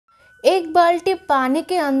एक बाल्टी पानी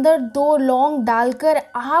के अंदर 2 लौंग डालकर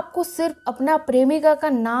आपको सिर्फ अपना प्रेमिका का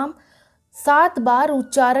नाम 7 बार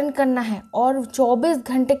उच्चारण करना है और 24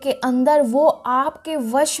 घंटे के अंदर वो आपके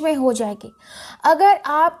वश में हो जाएगी। अगर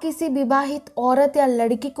आप किसी विवाहित औरत या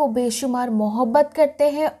लड़की को बेशुमार मोहब्बत करते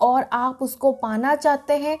हैं और आप उसको पाना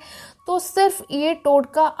चाहते हैं तो सिर्फ ये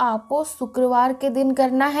टोटका आपको शुक्रवार के दिन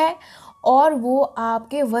करना है और वो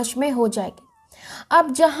आपके वश में हो जाएगी।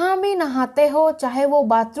 अब जहाँ भी नहाते हो, चाहे वो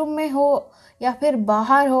बाथरूम में हो या फिर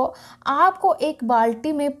बाहर हो, आपको एक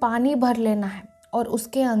बाल्टी में पानी भर लेना है और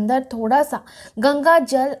उसके अंदर थोड़ा सा गंगा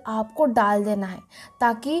जल आपको डाल देना है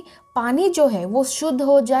ताकि पानी जो है वो शुद्ध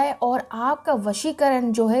हो जाए और आपका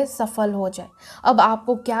वशीकरण जो है सफल हो जाए। अब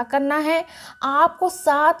आपको क्या करना है, आपको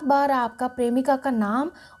 7 बार आपका प्रेमिका का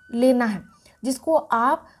नाम लेना है, जिसको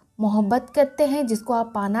आप मोहब्बत करते हैं, जिसको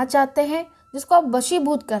आप पाना चाहते हैं, जिसको आप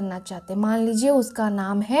वशीभूत करना चाहते हैं। मान लीजिए उसका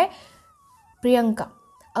नाम है प्रियंका।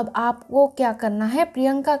 अब आपको क्या करना है,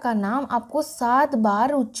 प्रियंका का नाम आपको 7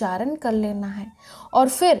 बार उच्चारण कर लेना है और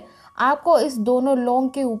फिर आपको इस दोनों लौंग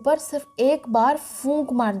के ऊपर सिर्फ एक बार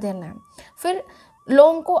फूंक मार देना है। फिर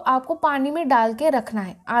लौंग को आपको पानी में डाल के रखना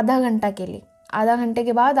है आधा घंटा के लिए। आधा घंटे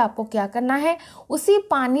के बाद आपको क्या करना है, उसी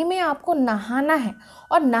पानी में आपको नहाना है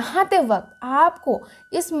और नहाते वक्त आपको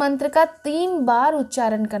इस मंत्र का 3 बार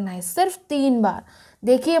उच्चारण करना है, सिर्फ 3 बार।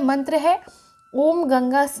 देखिए मंत्र है ओम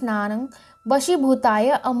गंगा स्नानं वशीभूताय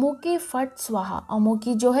अमुकी फट स्वाहा।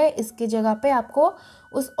 अमुकी जो है इसकी जगह पे आपको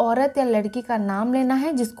उस औरत या लड़की का नाम लेना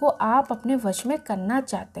है जिसको आप अपने वश में करना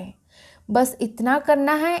चाहते हैं। बस इतना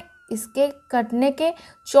करना है। इसके कटने के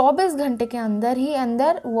 24 घंटे के अंदर ही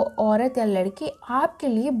अंदर वो औरत या लड़की आपके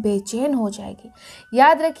लिए बेचैन हो जाएगी।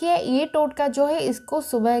 याद रखिए ये टोटका जो है इसको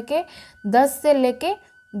सुबह के 10 से लेके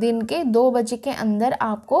दिन के 2 बजे के अंदर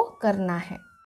आपको करना है।